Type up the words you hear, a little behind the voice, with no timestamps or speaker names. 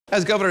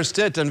As Governor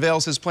Stitt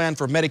unveils his plan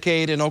for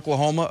Medicaid in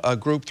Oklahoma, a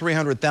group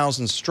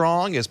 300,000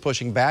 strong is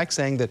pushing back,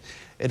 saying that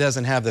it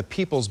doesn't have the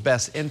people's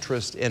best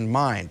interest in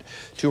mind.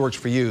 2 Works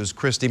for You's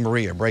Chris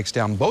DeMaria breaks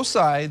down both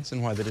sides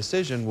and why the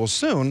decision will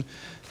soon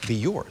be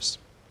yours.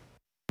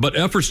 But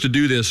efforts to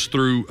do this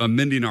through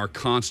amending our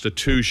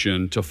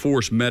Constitution to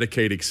force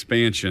Medicaid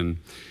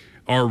expansion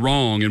are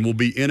wrong and will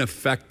be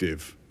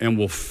ineffective and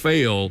will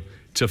fail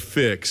to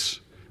fix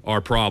our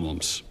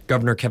problems.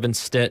 Governor Kevin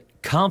Stitt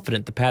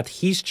confident the path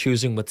he's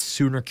choosing with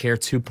SoonerCare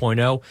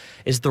 2.0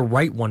 is the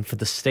right one for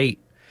the state.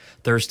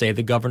 Thursday,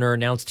 the governor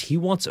announced he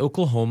wants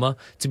Oklahoma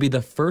to be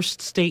the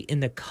first state in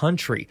the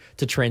country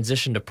to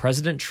transition to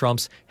President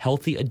Trump's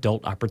Healthy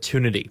Adult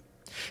Opportunity.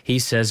 He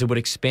says it would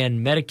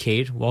expand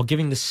Medicaid while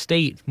giving the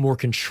state more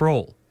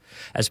control.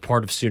 As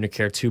part of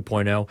SoonerCare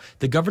 2.0,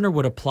 the governor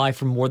would apply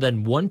for more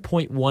than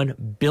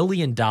 $1.1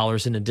 billion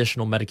in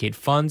additional Medicaid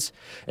funds,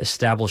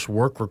 establish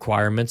work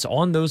requirements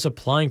on those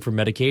applying for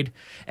Medicaid,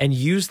 and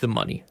use the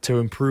money to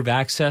improve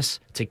access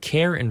to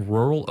care in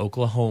rural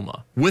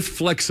Oklahoma. With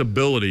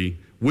flexibility,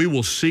 we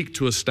will seek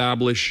to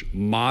establish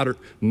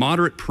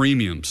moderate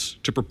premiums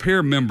to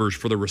prepare members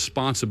for the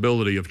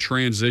responsibility of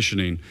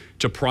transitioning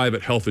to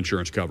private health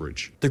insurance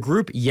coverage. The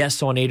group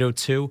Yes on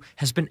 802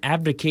 has been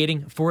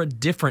advocating for a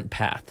different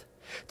path.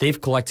 They've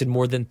collected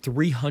more than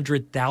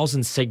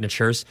 300,000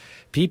 signatures,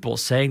 people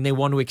saying they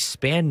want to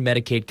expand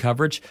Medicaid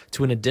coverage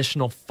to an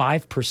additional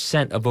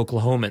 5% of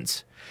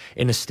Oklahomans.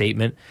 In a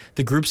statement,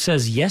 the group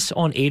says Yes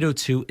on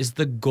 802 is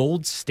the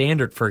gold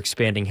standard for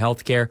expanding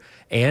health care,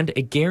 and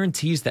it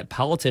guarantees that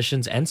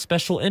politicians and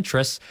special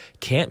interests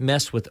can't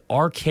mess with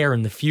our care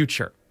in the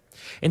future.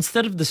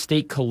 Instead of the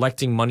state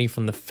collecting money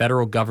from the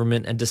federal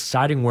government and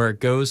deciding where it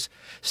goes,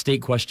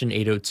 State Question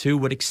 802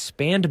 would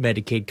expand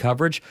Medicaid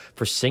coverage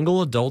for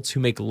single adults who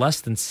make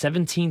less than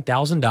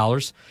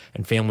 $17,000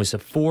 and families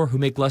of 4 who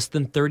make less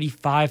than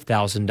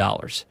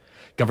 $35,000.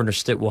 Governor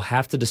Stitt will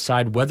have to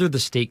decide whether the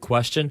state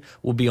question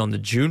will be on the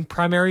June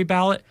primary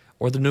ballot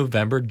or the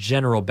November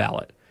general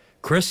ballot.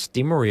 Chris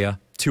DeMaria,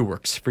 2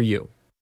 Works for You.